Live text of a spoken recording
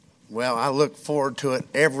Well, I look forward to it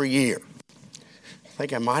every year. I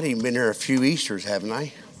think I might have even been here a few Easters, haven't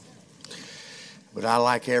I? But I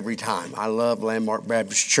like every time. I love Landmark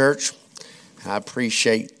Baptist Church. I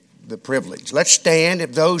appreciate the privilege. Let's stand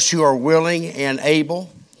if those who are willing and able.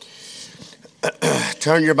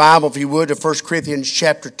 Turn your Bible, if you would, to 1 Corinthians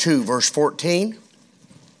chapter 2, verse 14.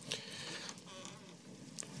 I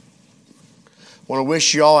want to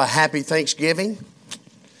wish you all a happy Thanksgiving.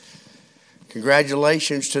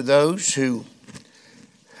 Congratulations to those who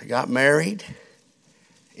got married,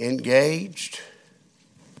 engaged,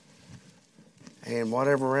 and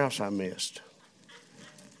whatever else I missed.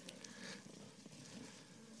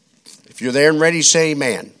 If you're there and ready, say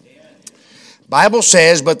amen. Bible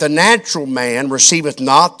says, but the natural man receiveth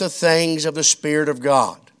not the things of the Spirit of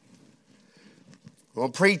God. We'll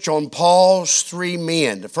preach on Paul's three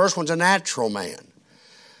men. The first one's a natural man.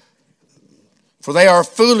 For they are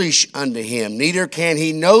foolish unto him, neither can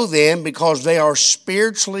he know them because they are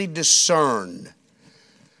spiritually discerned.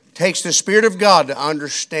 It takes the Spirit of God to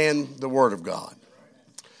understand the Word of God.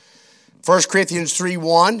 1 Corinthians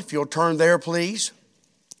 3:1, if you'll turn there, please.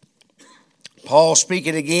 Paul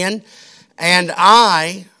speaking again. And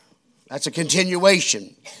I, that's a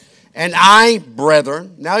continuation. And I,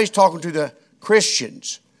 brethren, now he's talking to the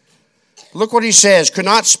Christians. Look what he says, could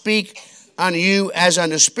not speak unto you as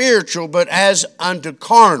unto spiritual, but as unto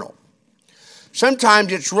carnal.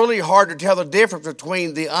 Sometimes it's really hard to tell the difference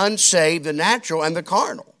between the unsaved, the natural, and the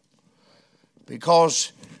carnal.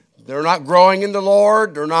 Because they're not growing in the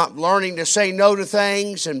Lord, they're not learning to say no to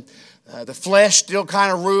things, and the flesh still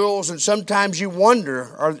kind of rules, and sometimes you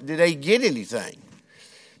wonder, did they get anything?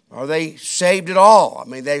 Are they saved at all? I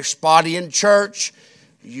mean, they're spotty in church,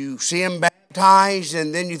 you see them baptized,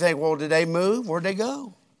 and then you think, well, did they move? Where'd they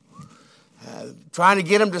go? Trying to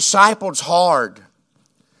get them discipled is hard.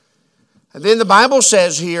 And then the Bible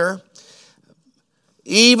says here,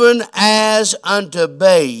 even as unto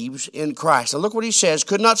babes in Christ. Now look what he says,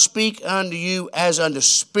 could not speak unto you as unto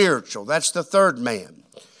spiritual. That's the third man.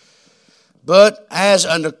 But as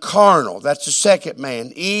unto carnal. That's the second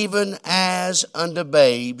man. Even as unto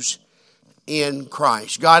babes in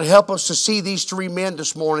Christ. God, help us to see these three men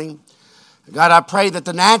this morning. God, I pray that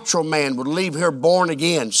the natural man would leave here born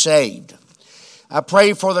again, saved. I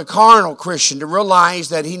pray for the carnal Christian to realize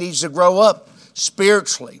that he needs to grow up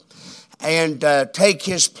spiritually and take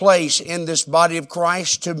his place in this body of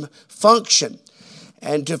Christ to function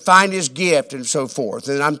and to find his gift and so forth.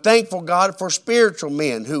 And I'm thankful, God, for spiritual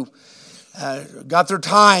men who got their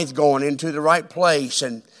tithe going into the right place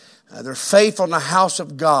and they're faithful in the house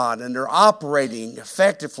of God and they're operating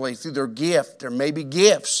effectively through their gift. There may be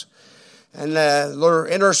gifts. And they're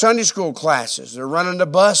in our Sunday school classes. They're running the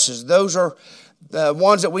buses. Those are the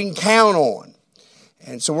ones that we can count on.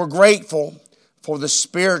 And so we're grateful for the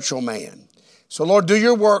spiritual man. So Lord, do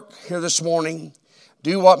your work here this morning.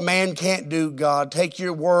 Do what man can't do, God. Take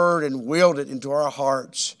your word and wield it into our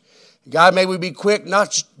hearts. God, may we be quick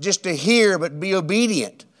not just to hear, but be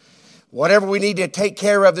obedient. Whatever we need to take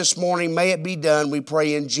care of this morning, may it be done. We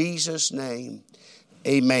pray in Jesus' name.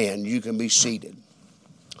 Amen. You can be seated.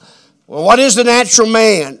 Well, what is the natural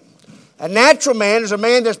man? A natural man is a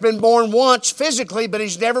man that's been born once physically, but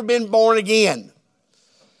he's never been born again.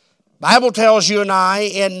 Bible tells you and I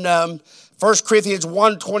in 1 Corinthians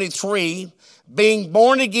 1:23, being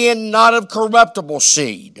born again not of corruptible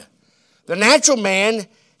seed. The natural man,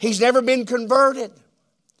 he's never been converted.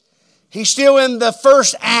 He's still in the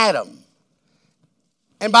first Adam.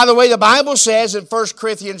 And by the way, the Bible says in 1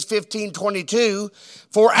 Corinthians 15:22,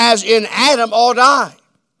 for as in Adam all die.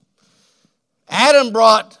 Adam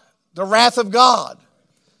brought the wrath of God.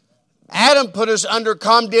 Adam put us under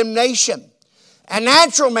condemnation. A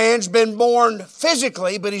natural man's been born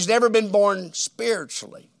physically, but he's never been born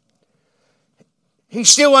spiritually. He's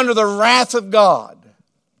still under the wrath of God.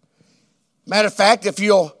 Matter of fact, if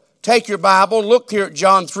you'll take your Bible, look here at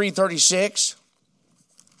John 3:36,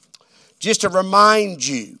 just to remind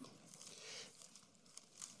you.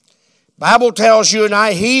 Bible tells you and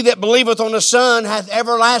I, he that believeth on the Son hath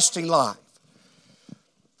everlasting life.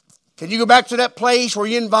 Can you go back to that place where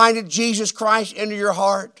you invited Jesus Christ into your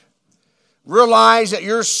heart? Realize that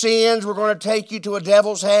your sins were going to take you to a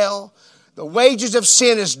devil's hell. The wages of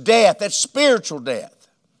sin is death. That's spiritual death.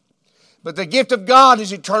 But the gift of God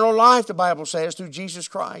is eternal life, the Bible says, through Jesus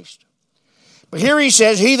Christ. But here he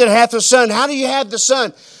says, he that hath the Son. How do you have the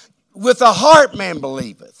Son? With the heart man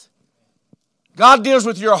believeth. God deals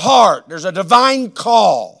with your heart. There's a divine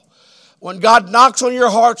call. When God knocks on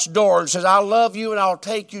your heart's door and says, I love you and I'll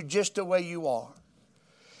take you just the way you are.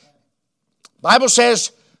 Bible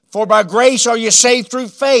says, for by grace are you saved through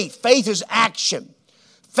faith. Faith is action.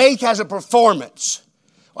 Faith has a performance.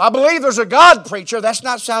 Well, I believe there's a God, preacher. That's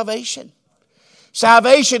not salvation.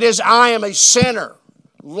 Salvation is I am a sinner,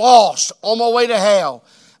 lost, on my way to hell.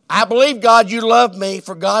 I believe, God, you love me,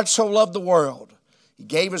 for God so loved the world. He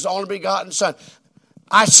gave his only begotten Son.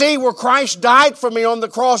 I see where Christ died for me on the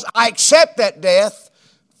cross. I accept that death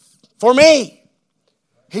for me.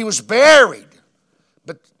 He was buried,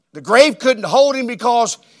 but the grave couldn't hold him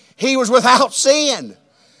because he was without sin.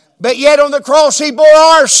 But yet on the cross he bore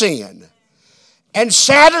our sin and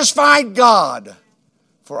satisfied God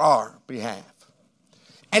for our behalf.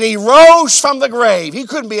 And he rose from the grave. He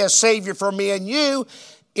couldn't be a Savior for me and you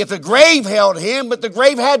if the grave held him, but the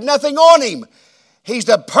grave had nothing on him. He's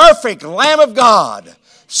the perfect Lamb of God,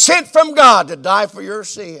 sent from God to die for your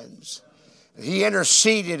sins. He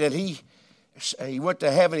interceded, and he went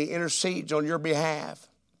to heaven. He intercedes on your behalf.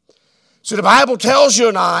 So the Bible tells you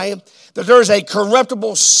and I that there's a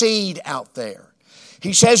corruptible seed out there.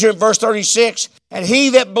 He says here in verse 36, and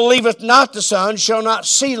he that believeth not the Son shall not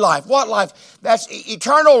see life. What life? That's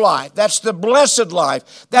eternal life. That's the blessed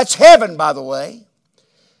life. That's heaven, by the way.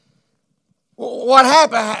 What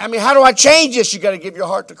happened? I mean, how do I change this? You got to give your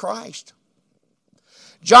heart to Christ.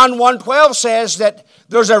 John 1:12 says that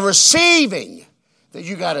there's a receiving that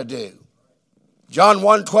you got to do. John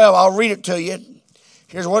 1:12, I'll read it to you.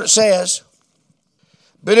 Here's what it says.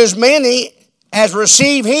 But as many as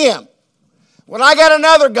receive him. When I got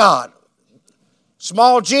another God,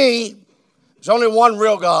 small g, there's only one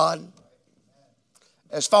real God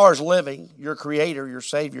as far as living, your creator, your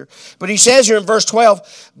savior. But he says here in verse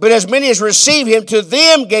 12, but as many as receive him, to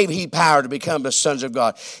them gave he power to become the sons of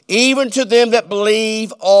God, even to them that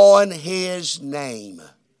believe on his name.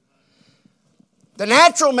 The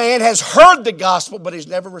natural man has heard the gospel, but he's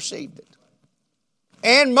never received it.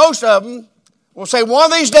 And most of them will say,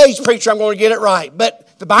 one of these days, preacher, I'm going to get it right.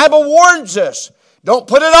 But the Bible warns us, don't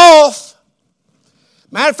put it off.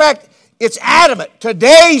 Matter of fact, it's adamant.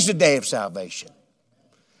 Today's the day of salvation.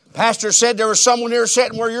 Pastor said there was someone here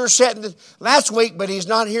sitting where you're sitting last week, but he's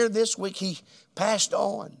not here this week. He passed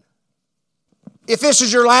on. If this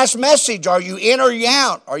is your last message, are you in or are you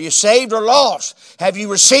out? Are you saved or lost? Have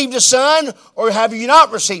you received the Son or have you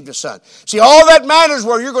not received the Son? See, all that matters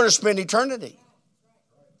where you're going to spend eternity.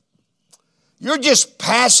 You're just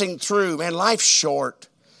passing through. Man, life's short.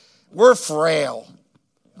 We're frail.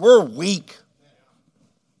 We're weak.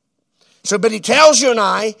 So, but he tells you and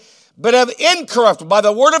I, but of incorruptible, by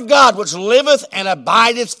the word of God, which liveth and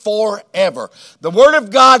abideth forever. The word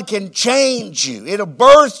of God can change you. It'll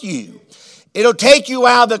birth you. It'll take you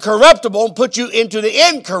out of the corruptible and put you into the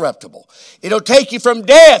incorruptible. It'll take you from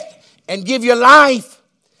death and give you life.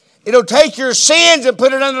 It'll take your sins and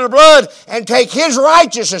put it under the blood and take his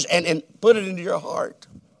righteousness and put it into your heart.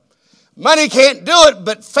 Money can't do it,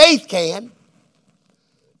 but faith can.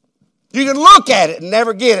 You can look at it and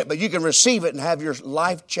never get it, but you can receive it and have your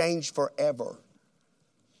life changed forever.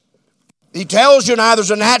 He tells you now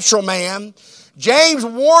there's a natural man. James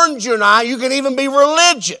warns you now you can even be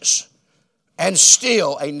religious and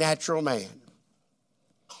still a natural man.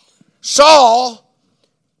 Saul,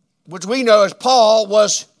 which we know as Paul,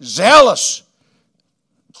 was zealous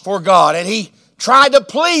for God, and he tried to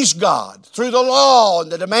please God through the law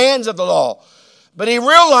and the demands of the law. But he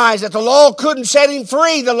realized that the law couldn't set him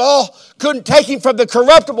free. The law couldn't take him from the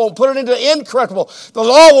corruptible and put it into the incorruptible. The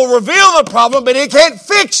law will reveal the problem, but it can't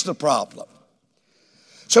fix the problem.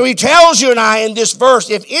 So he tells you and I in this verse,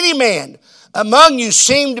 if any man among you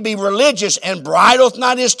seem to be religious and bridleth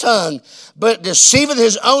not his tongue, but deceiveth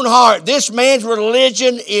his own heart, this man's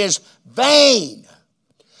religion is vain.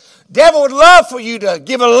 Devil would love for you to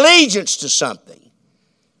give allegiance to something.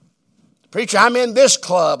 Preacher, I'm in this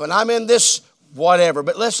club and I'm in this whatever.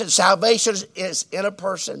 But listen, salvation is in a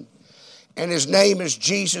person, and his name is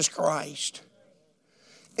Jesus Christ.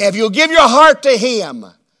 If you'll give your heart to him,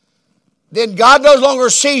 then God no longer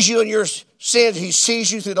sees you in your sins. He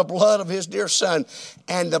sees you through the blood of his dear Son,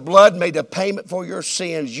 and the blood made the payment for your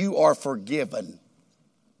sins. You are forgiven.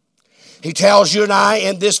 He tells you and I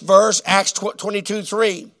in this verse, Acts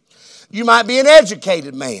 22:3, you might be an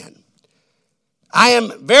educated man. I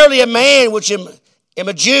am verily a man which am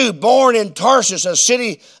a Jew, born in Tarsus, a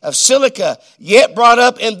city of Cilicia, yet brought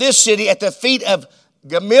up in this city at the feet of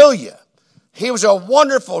Gamaliel. He was a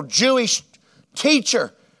wonderful Jewish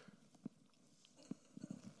teacher.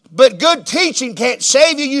 But good teaching can't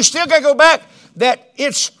save you. You still got to go back that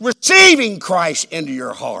it's receiving Christ into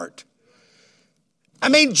your heart. I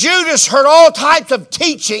mean, Judas heard all types of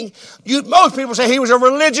teaching. Most people say he was a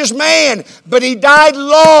religious man, but he died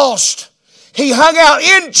lost. He hung out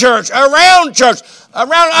in church, around church,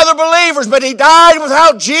 around other believers, but he died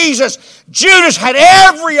without Jesus. Judas had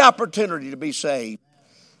every opportunity to be saved,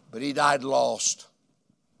 but he died lost.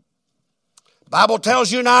 The Bible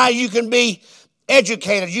tells you and I, you can be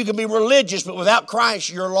educated, you can be religious, but without Christ,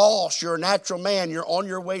 you're lost. You're a natural man. You're on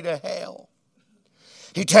your way to hell.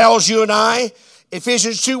 He tells you and I,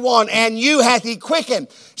 Ephesians 2:1, and you hath he quickened.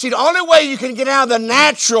 See, the only way you can get out of the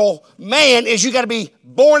natural man is you got to be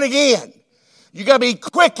born again. You got to be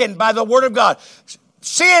quickened by the Word of God.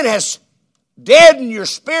 Sin has deadened your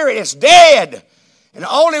spirit. It's dead. And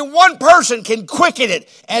only one person can quicken it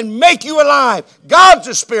and make you alive. God's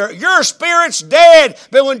a spirit. Your spirit's dead.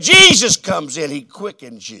 But when Jesus comes in, he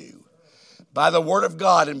quickens you by the Word of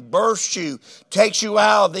God and bursts you, takes you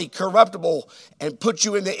out of the corruptible and puts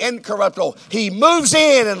you in the incorruptible. He moves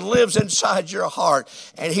in and lives inside your heart,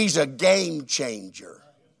 and he's a game changer.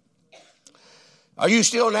 Are you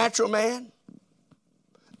still a natural man?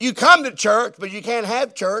 You come to church, but you can't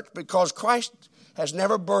have church because Christ has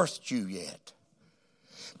never birthed you yet.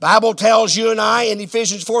 Bible tells you and I in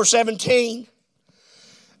Ephesians 4:17,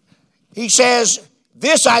 he says,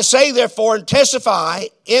 this I say therefore and testify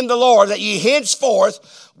in the Lord that ye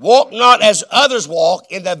henceforth walk not as others walk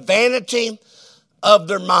in the vanity of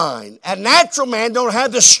their mind. A natural man don't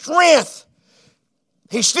have the strength.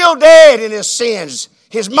 He's still dead in his sins.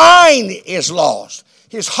 His mind is lost.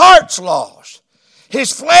 His heart's lost.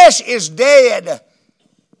 His flesh is dead.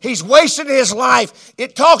 He's wasted his life.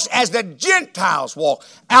 It talks as the Gentiles walk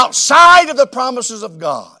outside of the promises of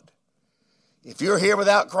God. If you're here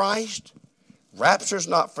without Christ, rapture's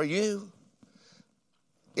not for you.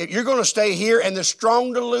 You're going to stay here, and the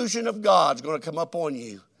strong delusion of God's going to come up on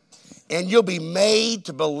you, and you'll be made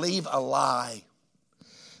to believe a lie.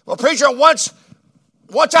 Well, preacher, once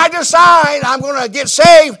I decide I'm going to get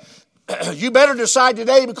saved, you better decide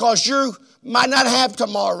today because you might not have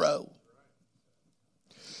tomorrow.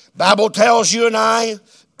 Bible tells you and I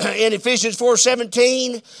in Ephesians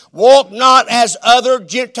 4:17, walk not as other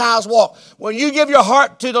Gentiles walk. When you give your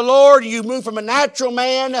heart to the Lord, you move from a natural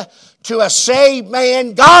man to a saved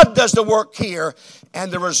man. God does the work here,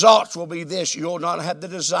 and the results will be this. You'll not have the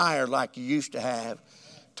desire like you used to have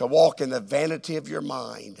to walk in the vanity of your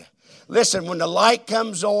mind. Listen, when the light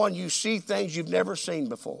comes on, you see things you've never seen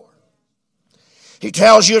before. He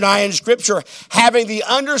tells you and I in Scripture, having the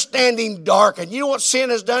understanding darkened. You know what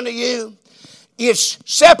sin has done to you? It's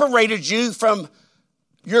separated you from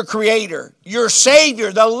your Creator, your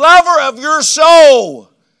Savior, the lover of your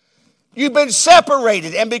soul. You've been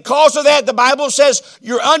separated, and because of that, the Bible says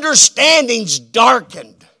your understanding's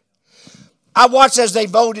darkened. I watched as they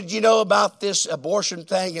voted, about this abortion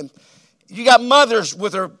thing, and you got mothers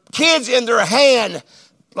with their kids in their hand,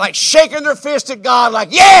 like shaking their fist at God, like,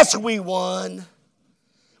 yes, we won.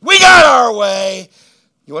 We got our way.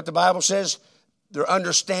 You know what the Bible says? Their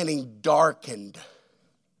understanding darkened.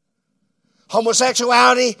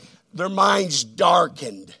 Homosexuality, their minds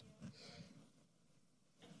darkened.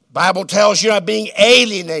 Bible tells you not being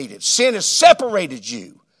alienated. Sin has separated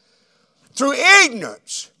you through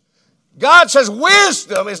ignorance. God says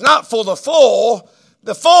wisdom is not for the full.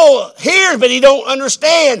 The full hears, but he don't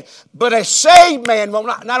understand. But a saved man will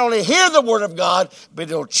not only hear the word of God, but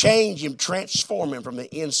it'll change him, transform him from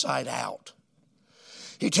the inside out.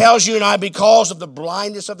 He tells you and I, because of the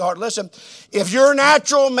blindness of the heart. Listen, if you're a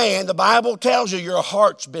natural man, the Bible tells you your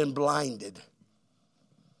heart's been blinded.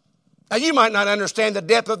 Now, you might not understand the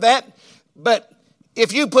depth of that, but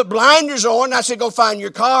if you put blinders on, I said go find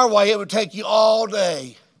your car, well, it would take you all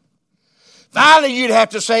day. Finally, you'd have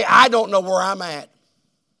to say, I don't know where I'm at.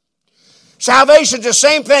 Salvation's the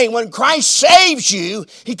same thing. When Christ saves you,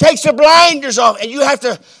 he takes the blinders off, and you have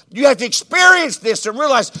to experience this to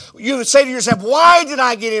realize. You would say to yourself, why did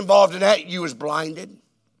I get involved in that? You was blinded.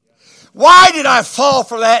 Why did I fall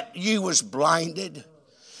for that? You was blinded.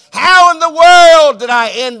 How in the world did I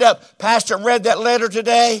end up? Pastor read that letter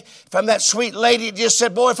today from that sweet lady that just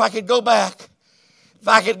said, boy, if I could go back. If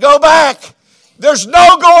I could go back. There's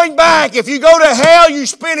no going back. If you go to hell, you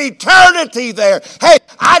spend eternity there. Hey,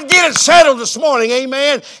 I'd get it settled this morning,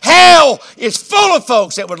 amen. Hell is full of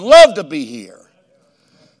folks that would love to be here.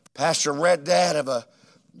 Pastor read that of a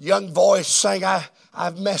young voice saying,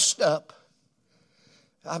 I've messed up.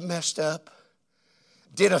 I've messed up.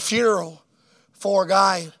 Did a funeral for a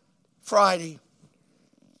guy Friday.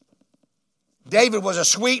 David was a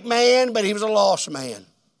sweet man, but he was a lost man.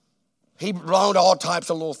 He belonged to all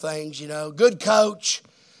types of little things, Good coach,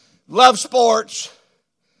 loved sports.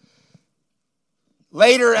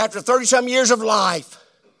 Later, after 30-some years of life,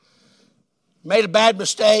 made a bad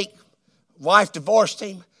mistake. Wife divorced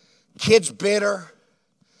him. Kids bitter.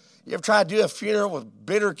 You ever tried to do a funeral with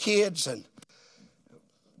bitter kids? And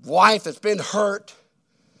wife that's been hurt.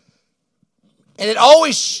 And it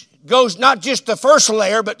always goes not just the first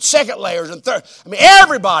layer, but second layers and third. I mean,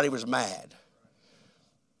 everybody was mad.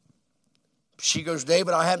 She goes,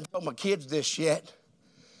 David, I haven't told my kids this yet.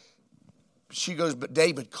 She goes, but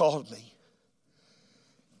David called me.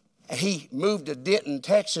 And he moved to Denton,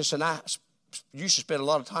 Texas, and I used to spend a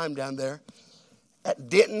lot of time down there at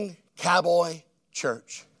Denton Cowboy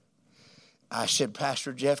Church. I said,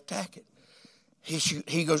 Pastor Jeff Tackett.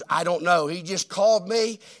 He goes, I don't know. He just called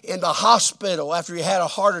me in the hospital after he had a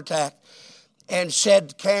heart attack and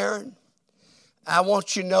said, Karen, I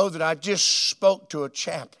want you to know that I just spoke to a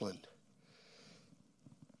chaplain.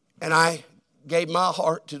 And I gave my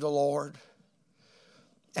heart to the Lord.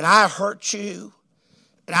 And I hurt you.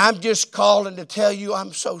 And I'm just calling to tell you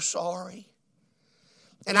I'm so sorry.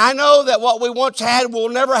 And I know that what we once had, we'll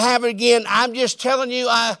never have it again. I'm just telling you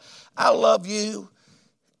I love you.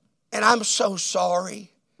 And I'm so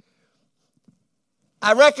sorry.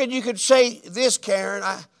 I reckon you could say this, Karen.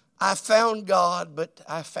 I found God, but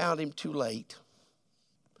I found him too late.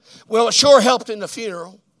 Well, it sure helped in the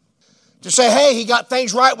funeral to say, hey, he got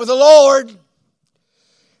things right with the Lord.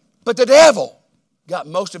 But the devil got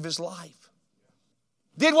most of his life.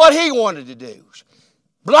 Did what he wanted to do.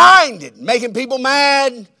 Blinded, making people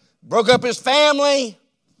mad, broke up his family.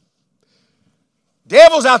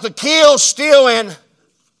 Devil's out to kill, steal, and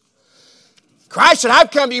Christ said,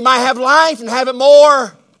 I've come to you might have life and have it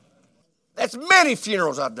more. That's many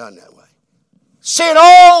funerals I've done that way. Sin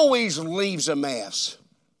always leaves a mess.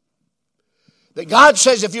 But God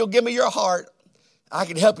says, if you'll give me your heart, I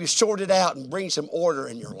can help you sort it out and bring some order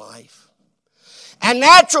in your life. A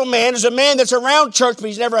natural man is a man that's around church, but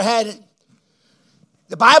he's never had it.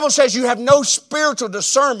 The Bible says you have no spiritual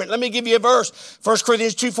discernment. Let me give you a verse. 1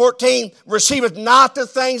 Corinthians 2:14, receiveth not the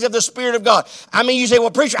things of the Spirit of God. I mean, you say,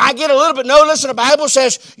 well, preacher, I get a little bit. No, listen, the Bible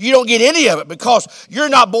says you don't get any of it because you're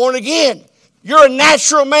not born again. You're a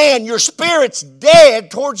natural man. Your spirit's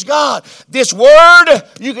dead towards God. This word,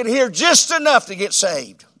 you can hear just enough to get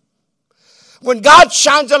saved. When God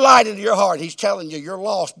shines a light into your heart, he's telling you you're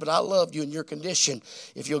lost, but I love you in your condition.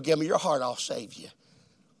 If you'll give me your heart, I'll save you.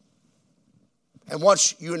 And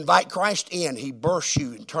once you invite Christ in, he bursts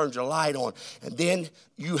you and turns the light on. And then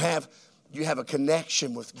you have a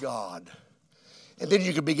connection with God. And then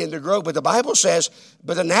you can begin to grow. But the Bible says,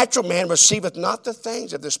 but the natural man receiveth not the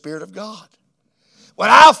things of the Spirit of God. Well,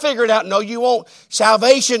 I'll figure it out. No, you won't.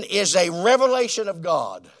 Salvation is a revelation of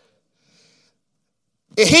God.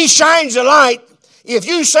 If he shines the light, if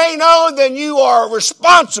you say no, then you are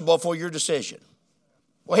responsible for your decision.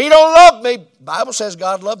 Well, he don't love me. The Bible says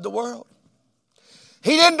God loved the world.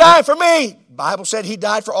 He didn't die for me. The Bible said he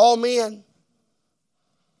died for all men.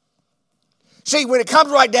 See, when it comes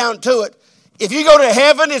right down to it, if you go to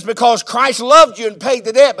heaven, it's because Christ loved you and paid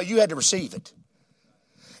the debt, but you had to receive it.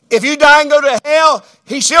 If you die and go to hell,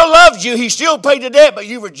 he still loves you. He still paid the debt, but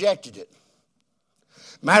you rejected it.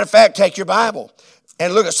 Matter of fact, take your Bible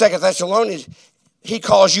and look at 2 Thessalonians. He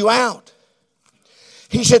calls you out.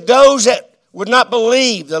 He said, those that would not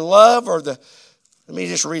believe the love or the... Let me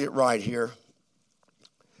just read it right here.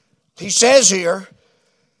 He says here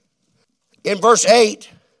in verse 8,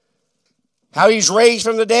 how he's raised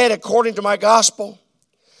from the dead according to my gospel,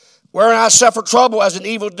 wherein I suffer trouble as an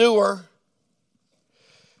evildoer.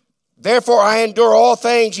 Therefore I endure all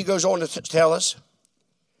things, he goes on to tell us.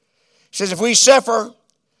 He says, if we suffer,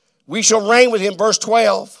 we shall reign with him. Verse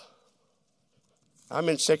 12. I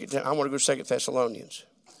want to go to 2 Thessalonians.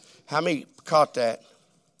 How many caught that?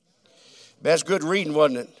 That's good reading,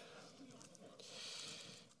 wasn't it?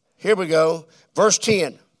 Here we go. Verse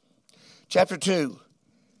 10. Chapter 2.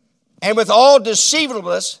 And with all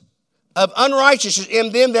deceivableness of unrighteousness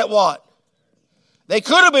in them that what? They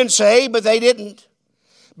could have been saved, but they didn't.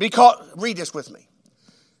 Because, read this with me.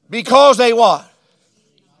 Because they what?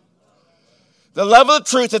 The love of the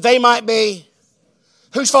truth that they might be.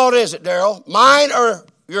 Whose fault is it, Darrell? Mine or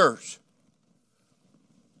yours?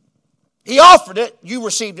 He offered it, you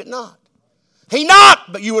received it not. He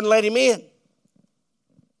knocked, but you wouldn't let him in.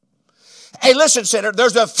 Hey, listen, sinner,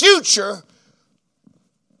 there's a future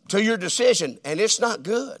to your decision, and it's not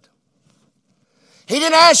good. He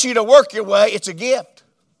didn't ask you to work your way. It's a gift.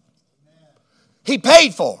 He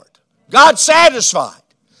paid for it. God satisfied.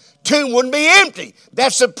 Tomb wouldn't be empty.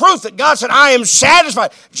 That's the proof that God said, I am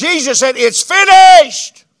satisfied. Jesus said, it's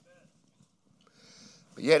finished.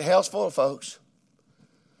 But yet hell's full of folks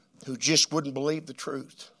who just wouldn't believe the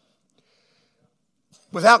truth.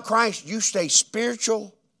 Without Christ, you stay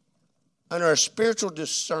spiritual under a spiritual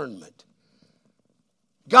discernment.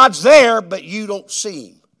 God's there, but you don't see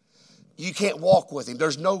him. You can't walk with him.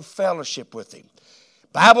 There's no fellowship with him.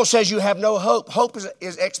 Bible says you have no hope. Hope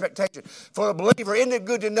is expectation. For the believer, isn't it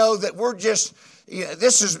good to know that we're just,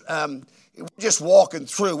 we're just walking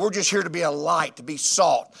through. We're just here to be a light, to be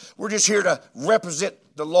salt. We're just here to represent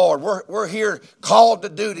the Lord. We're here called to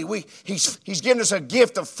duty. He's given us a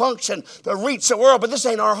gift of function to reach the world, but this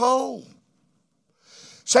ain't our home.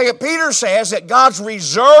 2 Peter says that God's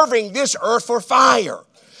reserving this earth for fire.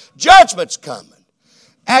 Judgment's coming.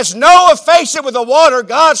 As Noah faced it with the water,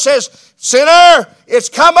 God says, sinner, it's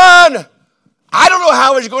coming. I don't know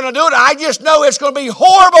how he's going to do it. I just know it's going to be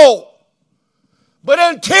horrible. But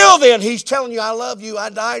until then, he's telling you, I love you.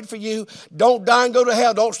 I died for you. Don't die and go to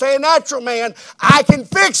hell. Don't stay a natural man. I can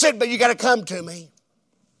fix it, but you got to come to me.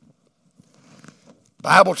 The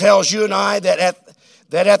Bible tells you and I that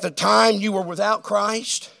at the time you were without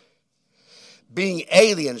Christ, being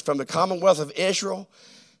aliens from the commonwealth of Israel,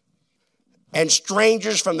 and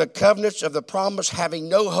strangers from the covenants of the promise, having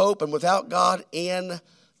no hope and without God in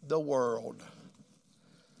the world.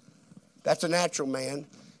 That's a natural man.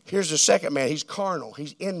 Here's the second man. He's carnal.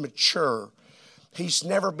 He's immature. He's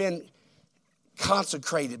never been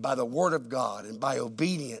consecrated by the Word of God and by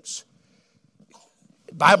obedience.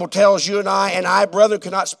 The Bible tells you and I, brethren,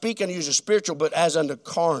 cannot speak unto you as a spiritual, but as unto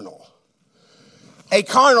carnal. A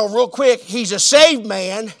carnal, real quick, he's a saved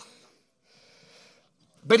man,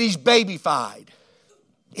 but he's babyfied.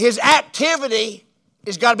 His activity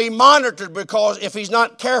has got to be monitored, because if he's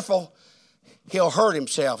not careful, he'll hurt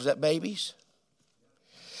himself. Is that babies?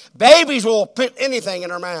 Babies will put anything in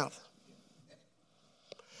their mouth.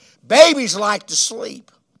 Babies like to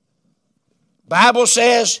sleep. Bible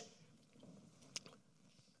says,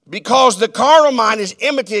 because the carnal mind is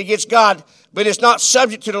enmity against God, but it's not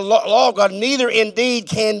subject to the law of God, neither indeed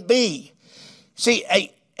can be. See,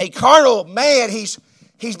 a carnal man, he's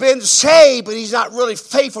been saved, but he's not really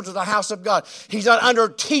faithful to the house of God. He's not under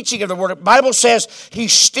teaching of the Word. The Bible says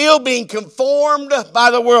he's still being conformed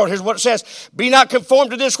by the world. Here's what it says. Be not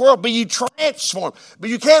conformed to this world, be ye transformed. But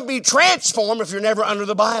you can't be transformed if you're never under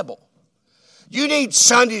the Bible. You need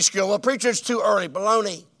Sunday school. Well, preacher, it's too early.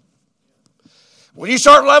 Baloney. When you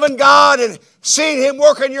start loving God and seeing Him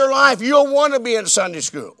work in your life, you'll want to be in Sunday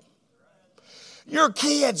school. Your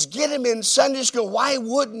kids, get them in Sunday school. Why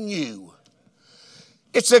wouldn't you?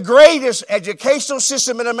 It's the greatest educational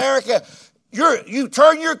system in America. You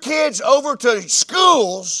turn your kids over to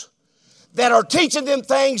schools that are teaching them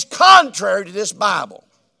things contrary to this Bible.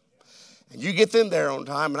 And you get them there on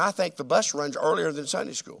time, and I think the bus runs earlier than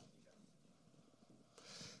Sunday school.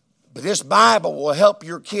 But this Bible will help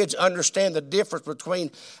your kids understand the difference between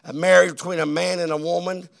a marriage between a man and a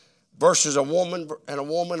woman versus a woman and a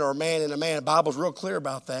woman, or a man and a man. The Bible's real clear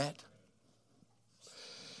about that.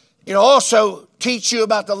 It'll also teach you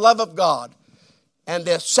about the love of God and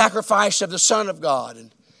the sacrifice of the Son of God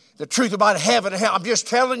and the truth about heaven and hell. I'm just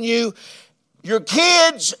telling you, your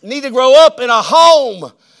kids need to grow up in a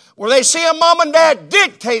home where they see a mom and dad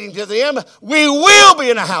dictating to them. We will be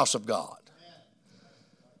in a house of God.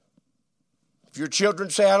 If your children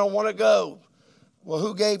say, I don't want to go, well,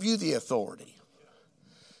 who gave you the authority?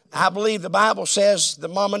 I believe the Bible says the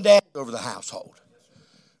mom and dad over the household.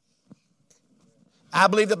 I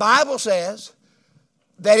believe the Bible says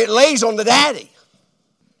that it lays on the daddy.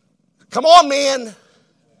 Come on, men.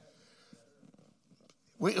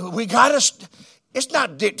 We got to, it's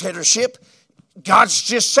not dictatorship. God's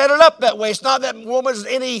just set it up that way. It's not that woman's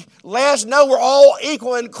any less. No, we're all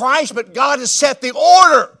equal in Christ, but God has set the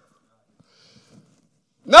order.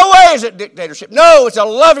 No way is it dictatorship. No, it's a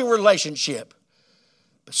loving relationship.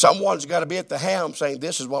 But someone's got to be at the helm saying,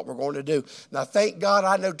 this is what we're going to do. Now, thank God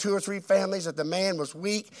I know 2 or 3 families that the man was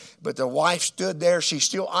weak, but the wife stood there. She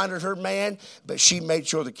still honored her man, but she made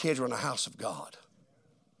sure the kids were in the house of God.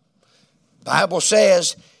 The Bible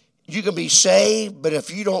says you can be saved, but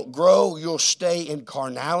if you don't grow, you'll stay in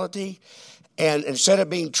carnality. And instead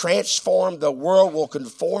of being transformed, the world will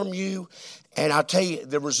conform you. And I'll tell you,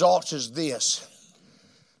 the results is this.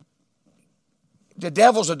 The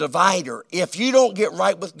devil's a divider. If you don't get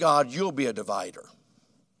right with God, you'll be a divider.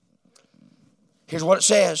 Here's what it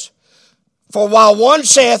says. For while one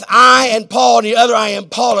saith, I and Paul, and the other, I am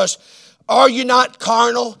Apollos, are you not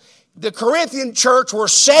carnal? The Corinthian church were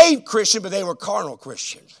saved Christians, but they were carnal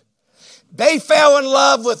Christians. They fell in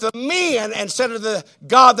love with the men instead of the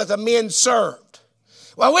God that the men served.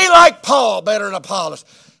 Well, we like Paul better than Apollos.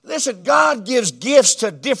 Listen, God gives gifts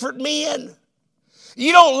to different men.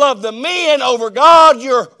 You don't love the men over God,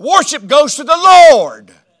 your worship goes to the Lord.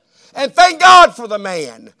 And thank God for the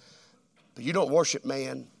man. But you don't worship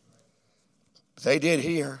man. They did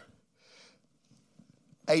here.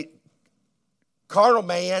 A carnal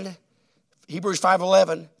man, Hebrews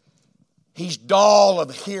 5:11, He's dull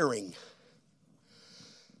of hearing.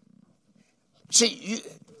 See,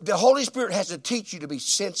 the Holy Spirit has to teach you to be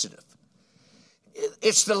sensitive.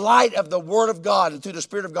 It's the light of the Word of God and through the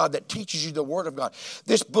Spirit of God that teaches you the Word of God.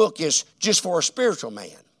 This book is just for a spiritual man.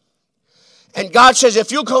 And God says,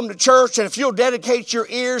 if you'll come to church and if you'll dedicate your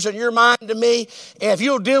ears and your mind to me, and if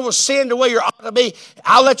you'll deal with sin the way you ought to be,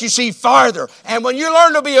 I'll let you see farther. And when you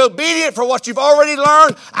learn to be obedient for what you've already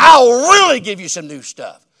learned, I'll really give you some new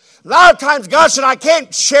stuff. A lot of times God said, I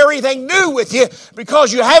can't share anything new with you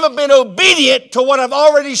because you haven't been obedient to what I've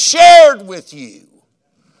already shared with you.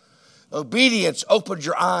 Obedience opens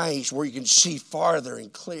your eyes where you can see farther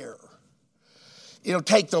and clearer. It'll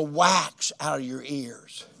take the wax out of your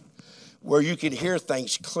ears where you can hear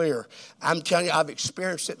things clear. I'm telling you, I've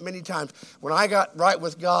experienced it many times. When I got right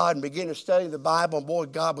with God and began to study the Bible, and boy,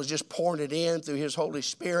 God was just pouring it in through His Holy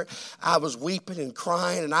Spirit. I was weeping and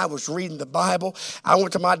crying, and I was reading the Bible. I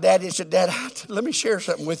went to my dad and said, Dad, let me share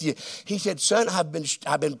something with you. He said, son, I've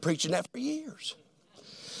been preaching that for years.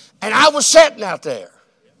 And I was sitting out there.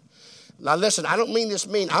 Now listen, I don't mean this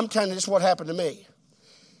mean. I'm telling you, this is what happened to me.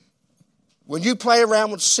 When you play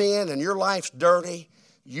around with sin and your life's dirty,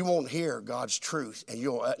 you won't hear God's truth and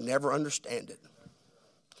you'll never understand it.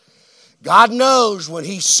 God knows when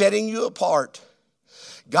He's setting you apart.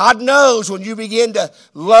 God knows when you begin to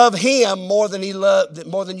love Him more than you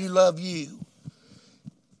love you.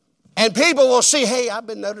 And people will see, hey, I've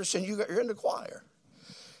been noticing you're in the choir.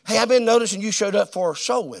 Hey, I've been noticing you showed up for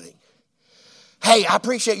soul winning. Hey, I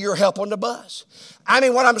appreciate your help on the bus. I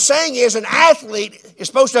mean, what I'm saying is an athlete is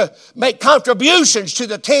supposed to make contributions to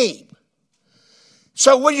the team.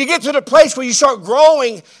 So when you get to the place where you start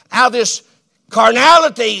growing out of this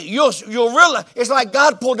carnality, you'll realize it's like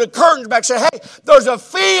God pulled the curtains back and said, hey, there's a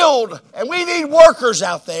field and we need workers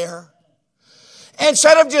out there.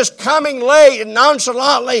 Instead of just coming late and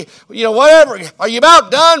nonchalantly, whatever, are you about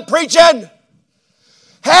done preaching?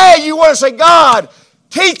 Hey, you want to say, God,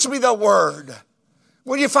 teach me the word.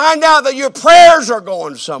 When you find out that your prayers are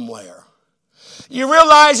going somewhere, you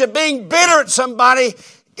realize that being bitter at somebody,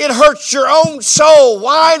 it hurts your own soul.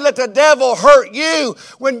 Why let the devil hurt you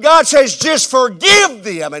when God says just forgive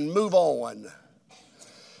them and move on?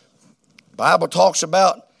 The Bible talks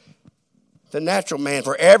about the natural man.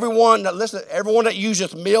 For everyone that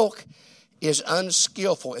useth milk is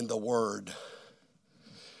unskillful in the word.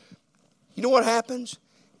 You know what happens?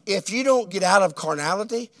 If you don't get out of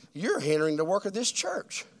carnality, you're hindering the work of this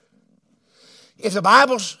church. If the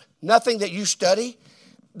Bible's nothing that you study,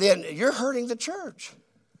 then you're hurting the church.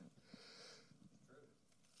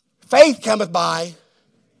 Faith cometh by.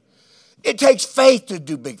 It takes faith to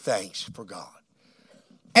do big things for God.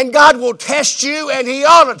 And God will test you, and He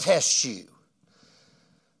ought to test you.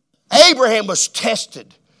 Abraham was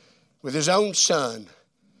tested with his own son.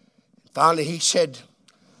 Finally, he said,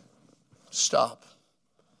 stop.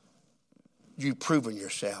 You've proven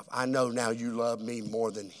yourself. I know now you love me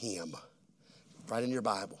more than him. Right in your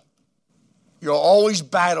Bible. You'll always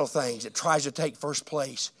battle things that tries to take first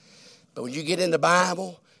place. But when you get in the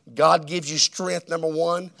Bible, God gives you strength, number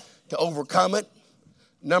one, to overcome it.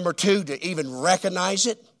 Number two, to even recognize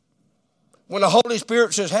it. When the Holy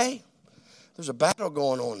Spirit says, hey, there's a battle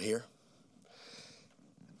going on here.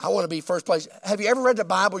 I want to be first place. Have you ever read the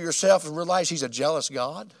Bible yourself and realized He's a jealous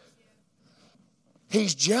God?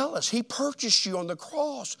 He's jealous. He purchased you on the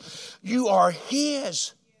cross. You are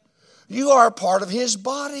His. You are a part of His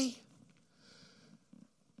body.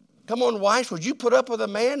 Come on, wives, would you put up with a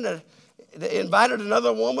man that invited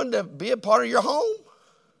another woman to be a part of your home?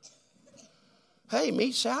 Hey,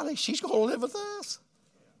 meet Sally. She's going to live with us.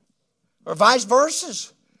 Or vice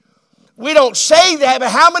versa. We don't say that,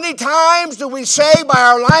 but how many times do we say by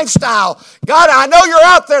our lifestyle, God, I know you're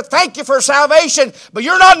out there. Thank you for salvation, but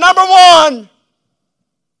you're not number one.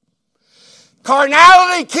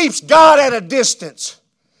 Carnality keeps God at a distance,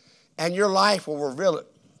 and your life will reveal it.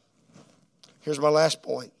 Here's my last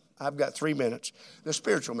point. I've got 3 minutes. The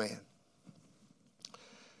spiritual man.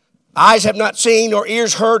 Eyes have not seen, nor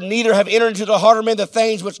ears heard, neither have entered into the heart of men the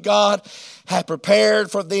things which God hath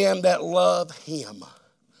prepared for them that love Him.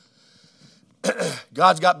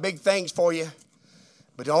 God's got big things for you,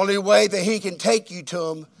 but the only way that He can take you to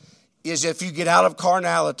them is if you get out of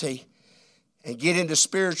carnality and get into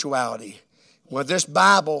spirituality. When this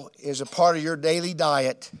Bible is a part of your daily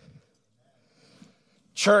diet,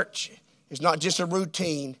 church is not just a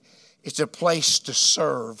routine, it's a place to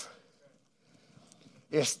serve.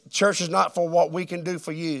 Church is not for what we can do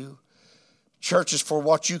for you. Church is for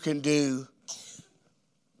what you can do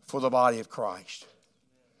for the body of Christ.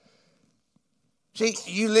 See,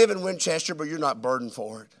 you live in Winchester, but you're not burdened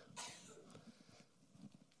for it.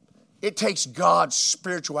 It takes God's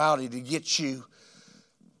spirituality to get you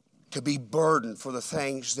to be burdened for the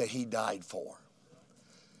things that He died for.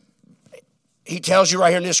 He tells you right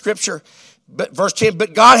here in this scripture, but verse 10,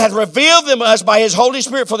 but God hath revealed them to us by His Holy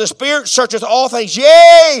Spirit, for the Spirit searcheth all things,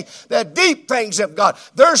 yea, the deep things of God.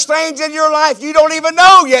 There's things in your life you don't even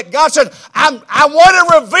know yet. God said, I want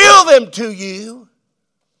to reveal them to you.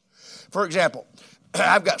 For example,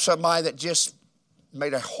 I've got somebody that just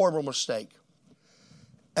made a horrible mistake.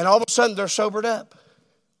 And all of a sudden they're sobered up.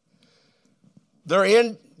 They're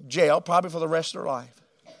in jail probably for the rest of their life.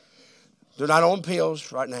 They're not on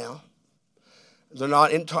pills right now. They're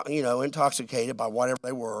not intoxicated by whatever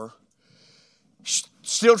they were.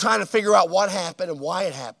 Still trying to figure out what happened and why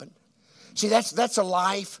it happened. See, that's a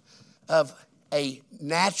life of a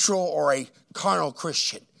natural or a carnal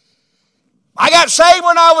Christian. I got saved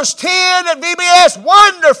when I was 10 at VBS.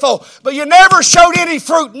 Wonderful. But you never showed any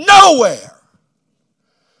fruit nowhere.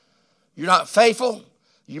 You're not faithful.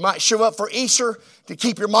 You might show up for Easter to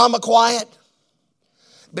keep your mama quiet.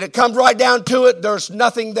 But it comes right down to it, there's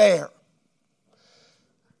nothing there.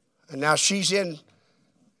 And now she's in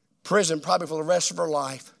prison probably for the rest of her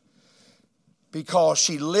life because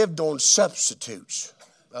she lived on substitutes,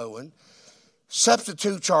 Owen.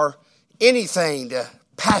 Substitutes are anything to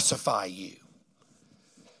pacify you.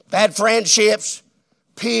 Bad friendships,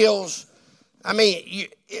 pills. I mean,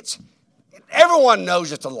 everyone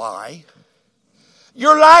knows it's a lie.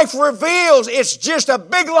 Your life reveals it's just a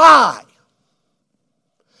big lie.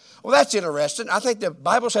 Well, that's interesting. I think the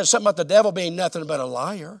Bible says something about the devil being nothing but a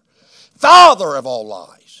liar. Father of all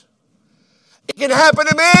lies. It can happen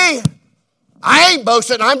to me. I ain't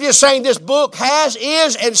boasting. I'm just saying this book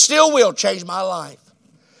is, and still will change my life.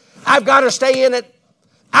 I've got to stay in it.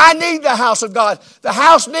 I need the house of God. The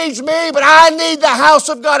house needs me, but I need the house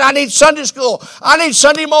of God. I need Sunday school. I need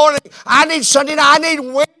Sunday morning. I need Sunday night. I need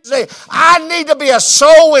Wednesday. I need to be a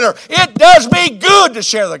soul winner. It does me good to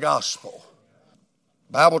share the gospel.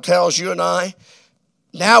 The Bible tells you and I,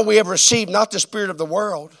 now we have received not the spirit of the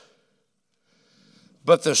world,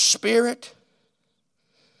 but the Spirit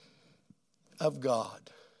of God.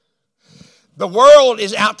 The world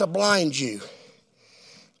is out to blind you.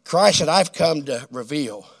 Christ said, I've come to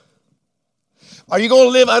reveal. Are you going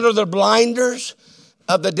to live under the blinders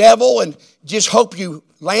of the devil and just hope you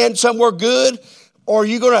land somewhere good? Or are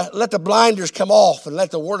you going to let the blinders come off and let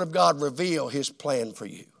the Word of God reveal His plan for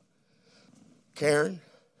you? Karen,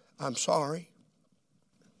 I'm sorry.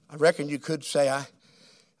 I reckon you could say,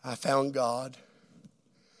 I found God.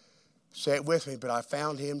 Say it with me, but I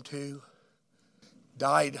found Him too.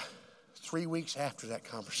 Died 3 weeks after that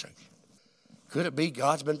conversation. Could it be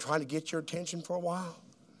God's been trying to get your attention for a while?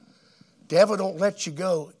 Devil don't let you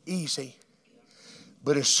go easy.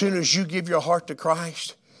 But as soon as you give your heart to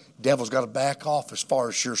Christ, devil's got to back off as far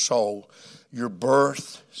as your soul. Your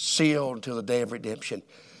birth sealed until the day of redemption.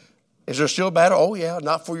 Is there still a battle? Oh yeah,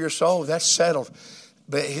 not for your soul. That's settled.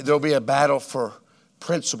 But there'll be a battle for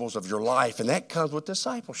principles of your life. And that comes with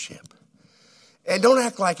discipleship. And don't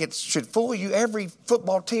act like it should fool you. Every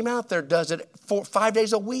football team out there does it 5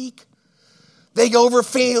 days a week. They go over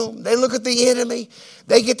film. They look at the enemy.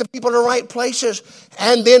 They get the people in the right places.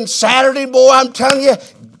 And then Saturday, boy, I'm telling you,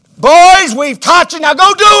 boys, we've taught you. Now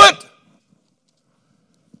go do it.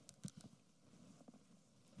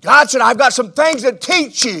 God said, I've got some things to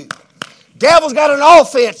teach you. Devil's got an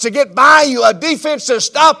offense to get by you, a defense to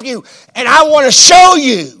stop you. And I want to show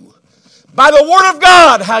you by the Word of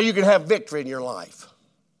God how you can have victory in your life.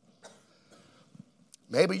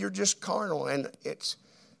 Maybe you're just carnal and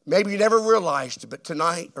maybe you never realized it, but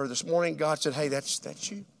tonight or this morning God said, hey, that's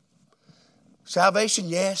you. Salvation,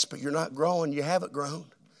 yes, but you're not growing. You haven't grown.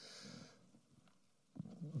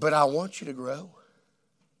 But I want you to grow.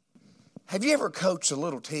 Have you ever coached a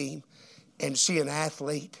little team and see an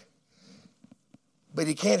athlete, but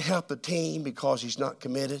he can't help the team because he's not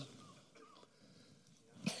committed?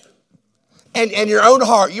 And in your own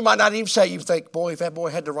heart, you might not even say, you think, boy, if that boy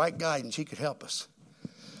had the right guidance, he could help us.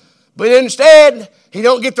 But instead, he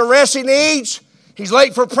don't get the rest he needs. He's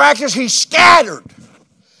late for practice. He's scattered.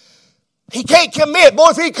 He can't commit. Boy,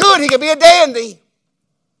 if he could be a dandy.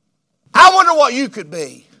 I wonder what you could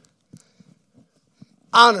be.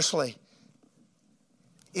 Honestly,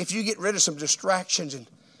 if you get rid of some distractions and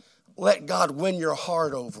let God win your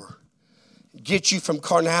heart over, get you from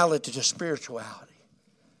carnality to spirituality.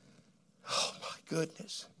 Oh, my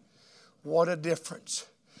goodness. What a difference.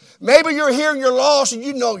 Maybe you're here and you're lost and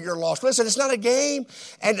you know you're lost. Listen, it's not a game.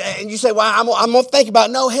 And you say, well, I'm going to think about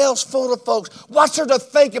it. No, hell's full of folks. What's there to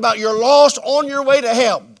think about? You're lost on your way to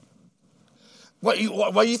hell. What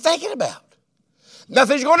are you thinking about?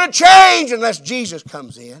 Nothing's going to change unless Jesus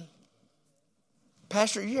comes in.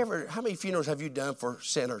 Pastor, how many funerals have you done for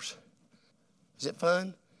sinners? Is it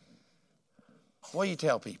fun? What do you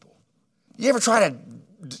tell people? You ever try to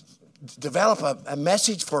develop a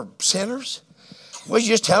message for sinners? Well, you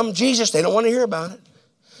just tell them Jesus. They don't want to hear about it.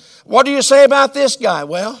 What do you say about this guy?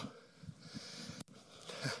 Well,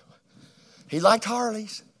 he liked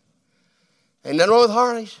Harleys. Ain't nothing wrong with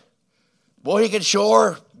Harleys. Boy, he could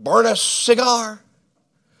sure burn a cigar.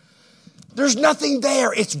 There's nothing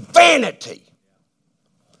there. It's vanity.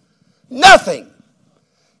 Nothing.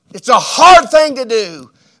 It's a hard thing to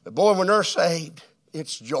do. But boy, when they're saved,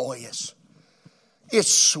 it's joyous.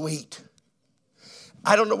 It's sweet.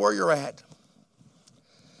 I don't know where you're at.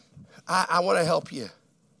 I want to help you.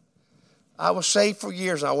 I was saved for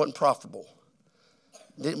years and I wasn't profitable.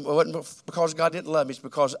 It wasn't because God didn't love me. It's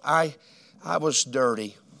because I was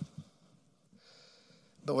dirty.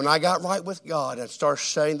 But when I got right with God and started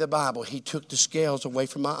studying the Bible, He took the scales away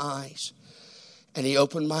from my eyes. And He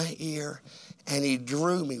opened my ear. And He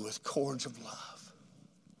drew me with cords of love.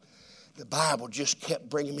 The Bible just kept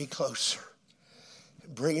bringing me closer.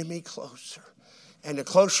 Bringing me closer. And the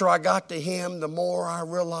closer I got to Him, the more I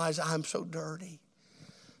realized I'm so dirty.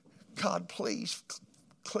 God, please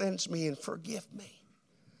cleanse me and forgive me.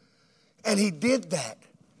 And He did that.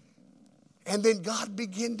 And then God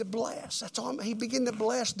began to bless. That's all. He began to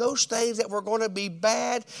bless those things that were going to be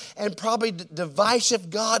bad and probably divisive.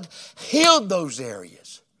 God healed those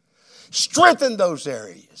areas. Strengthened those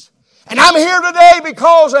areas. And I'm here today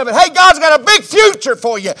because of it. Hey, God's got a big future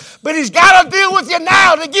for you. But He's got to deal with you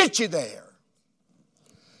now to get you there.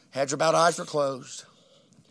 Heads are bowed, eyes are closed.